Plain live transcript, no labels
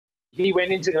he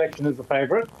went into the election as the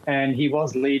favourite, and he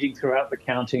was leading throughout the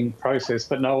counting process,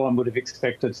 but no one would have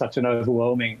expected such an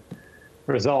overwhelming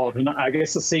result. And I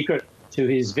guess the secret to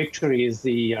his victory is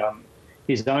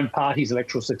his own party's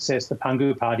electoral success. The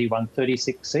Pangu Party won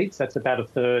 36 seats. That's about a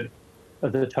third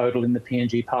of the total in the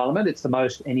PNG Parliament. It's the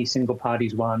most any single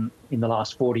party's won in the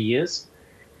last 40 years.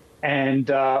 And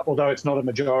although it's not a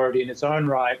majority in its own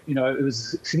right, it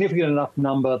was a significant enough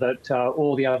number that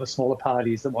all the other smaller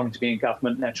parties that wanted to be in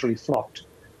government naturally flocked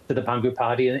to the Pangu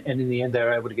Party, and in the end they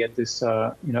were able to get this,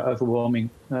 overwhelming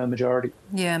majority.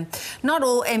 Yeah. Not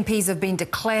all MPs have been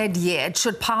declared yet.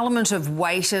 Should Parliament have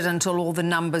waited until all the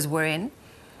numbers were in?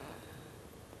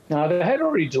 They had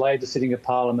already delayed the sitting of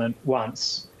Parliament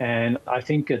once, and I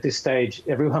think at this stage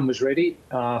everyone was ready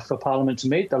for Parliament to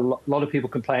meet. A lot of people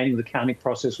complaining the counting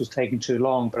process was taking too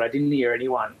long, but I didn't hear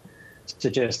anyone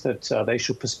suggest that they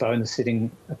should postpone the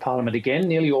sitting of Parliament again.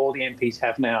 Nearly all the MPs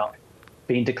have now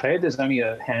been declared. There's only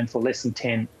a handful, less than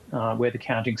 10, where the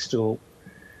counting's still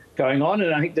going on,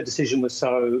 and I think the decision was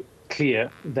so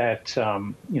clear that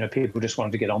people just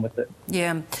wanted to get on with it.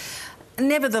 Yeah.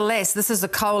 Nevertheless, this is a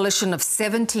coalition of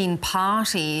 17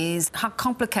 parties. How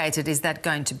complicated is that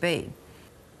going to be?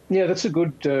 Yeah, that's a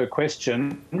good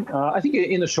question. I think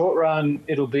in the short run,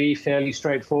 it'll be fairly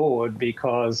straightforward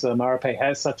because Marape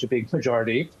has such a big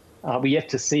majority. We're yet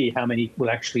to see how many will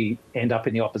actually end up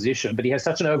in the opposition, but he has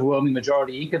such an overwhelming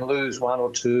majority, he can lose one or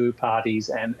two parties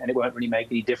and it won't really make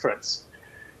any difference.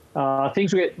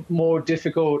 Things will get more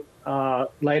difficult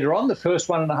later on. The first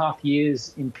 1.5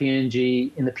 years in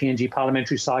the PNG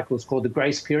parliamentary cycle is called the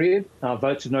grace period.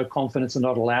 Votes of no confidence are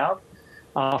not allowed.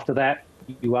 After that,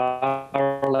 you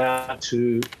are allowed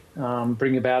to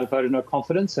bring about a vote of no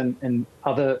confidence, and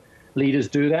other leaders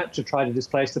do that to try to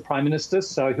displace the Prime Minister.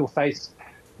 So he'll face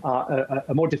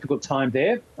a more difficult time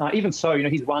there. Even so,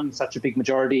 he's won such a big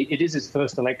majority. It is his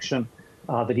first election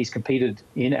that he's competed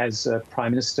in as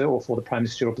Prime Minister or for the Prime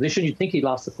Ministerial position. You'd think he'd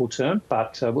last the full term,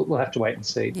 but we'll have to wait and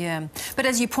see. Yeah. But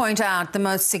as you point out, the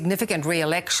most significant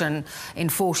re-election in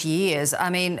 40 years, I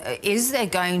mean, is there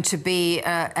going to be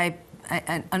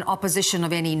an opposition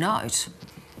of any note?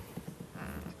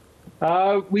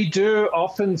 We do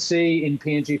often see in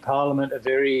PNG Parliament a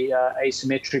very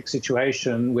asymmetric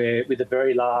situation with a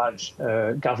very large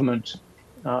government,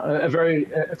 a very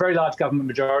large government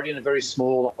majority and a very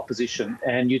small opposition.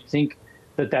 And you'd think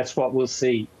that that's what we'll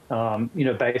see,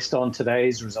 based on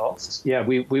today's results. Yeah,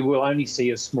 we will only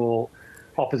see a small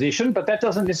opposition, but that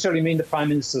doesn't necessarily mean the Prime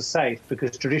Minister's safe,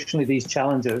 because traditionally these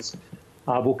challenges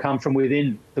will come from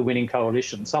within the winning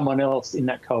coalition. Someone else in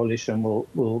that coalition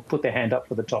will put their hand up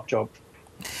for the top job.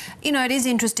 It is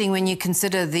interesting when you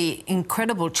consider the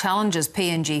incredible challenges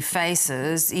PNG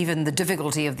faces, even the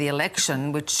difficulty of the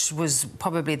election, which was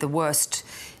probably the worst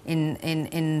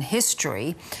in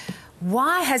history.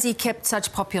 Why has he kept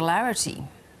such popularity?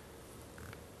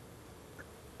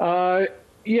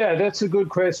 Yeah, that's a good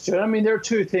question. I mean, there are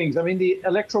two things. I mean, the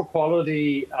electoral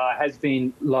quality has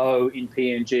been low in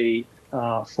PNG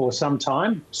for some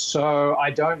time. So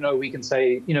I don't know, we can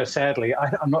say, sadly,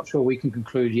 I'm not sure we can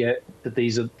conclude yet that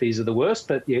these are the worst,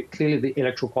 but yeah, clearly the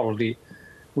electoral quality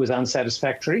was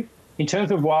unsatisfactory. In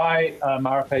terms of why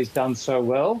Marape's done so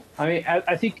well, I mean,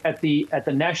 I think at the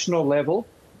national level,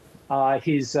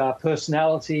 his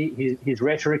personality, his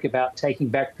rhetoric about taking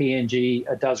back PNG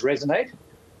does resonate.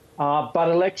 But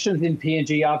elections in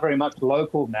PNG are very much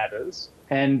local matters.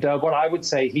 And what I would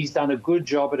say, he's done a good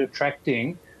job at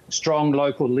attracting strong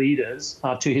local leaders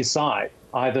to his side.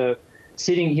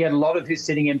 He had a lot of his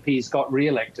sitting MPs got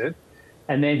re-elected,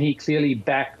 and then he clearly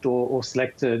backed or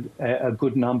selected a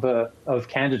good number of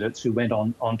candidates who went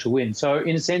on to win. So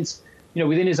in a sense,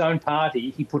 within his own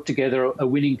party, he put together a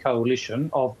winning coalition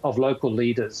of local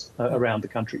leaders around the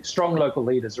country, strong local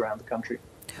leaders around the country.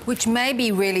 Which may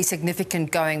be really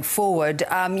significant going forward.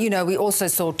 We also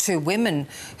saw 2 women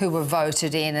who were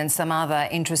voted in and some other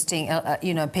interesting,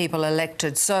 people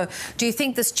elected. So do you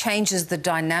think this changes the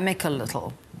dynamic a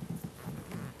little?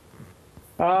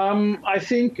 I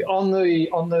think on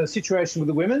the situation with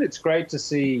the women, it's great to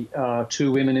see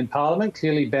 2 women in Parliament,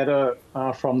 clearly better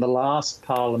from the last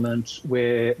Parliament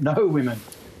where no women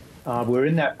were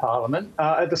in that Parliament.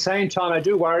 At the same time, I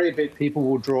do worry a bit people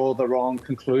will draw the wrong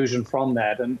conclusion from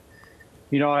that. And,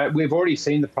 we've already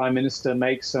seen the Prime Minister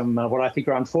make some what I think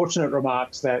are unfortunate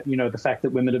remarks that, the fact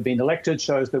that women have been elected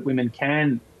shows that women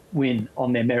can win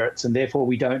on their merits, and therefore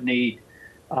we don't need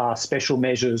special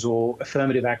measures or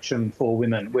affirmative action for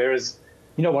women. Whereas,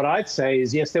 what I'd say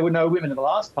is, yes, there were no women in the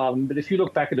last Parliament, but if you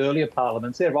look back at earlier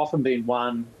Parliaments, there have often been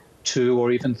 1, 2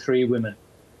 or even 3 women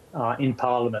in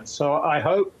Parliament. So I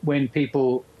hope when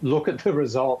people look at the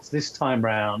results this time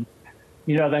round,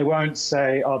 they won't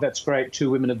say, oh, that's great, 2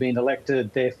 women have been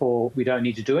elected, therefore we don't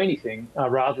need to do anything.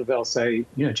 Rather, they'll say,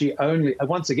 gee,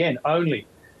 once again, only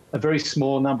a very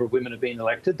small number of women have been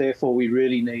elected, therefore we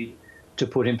really need to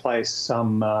put in place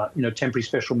some, temporary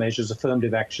special measures,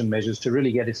 affirmative action measures to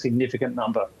really get a significant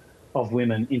number of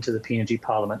women into the PNG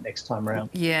Parliament next time around.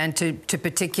 Yeah, and to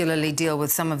particularly deal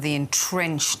with some of the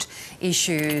entrenched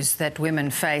issues that women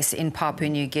face in Papua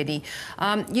New Guinea.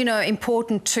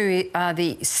 Important too are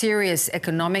the serious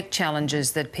economic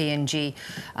challenges that PNG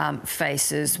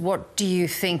faces. What do you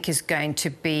think is going to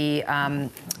be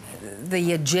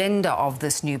the agenda of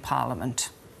this new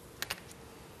Parliament?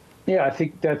 Yeah, I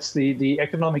think that's the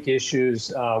economic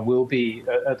issues will be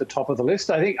at the top of the list.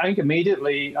 I think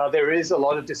immediately there is a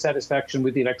lot of dissatisfaction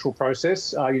with the electoral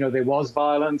process. There was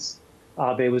violence,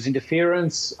 there was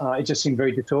interference. It just seemed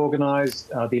very disorganised.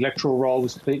 The electoral roll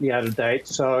was completely out of date.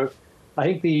 So I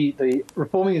think the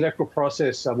reforming the electoral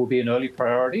process will be an early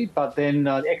priority. But then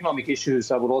the economic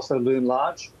issues will also loom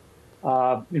large.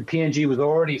 PNG was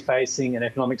already facing an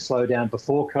economic slowdown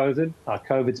before COVID.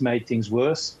 COVID's made things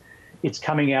worse. It's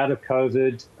coming out of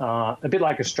COVID, a bit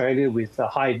like Australia, with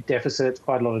high deficits,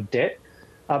 quite a lot of debt.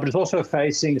 But it's also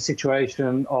facing a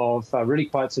situation of really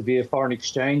quite severe foreign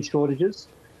exchange shortages.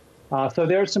 So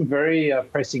there are some very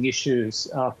pressing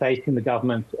issues facing the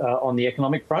government on the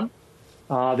economic front.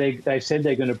 They've said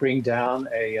they're going to bring down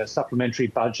a supplementary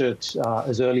budget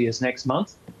as early as next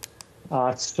month.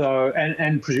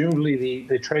 And presumably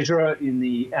the treasurer in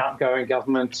the outgoing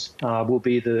government will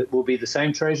be the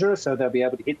same treasurer, so they'll be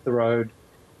able to hit the road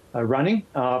running.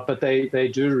 But they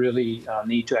do really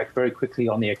need to act very quickly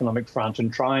on the economic front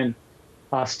and try and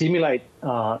stimulate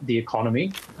the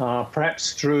economy,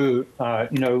 perhaps through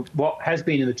what has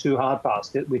been in the too hard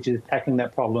basket, which is tackling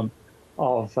that problem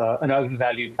of an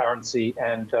overvalued currency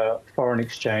and foreign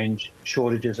exchange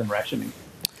shortages and rationing.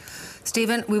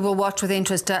 Stephen, we will watch with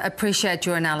interest. Appreciate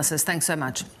your analysis. Thanks so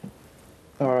much.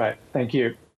 All right. Thank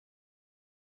you.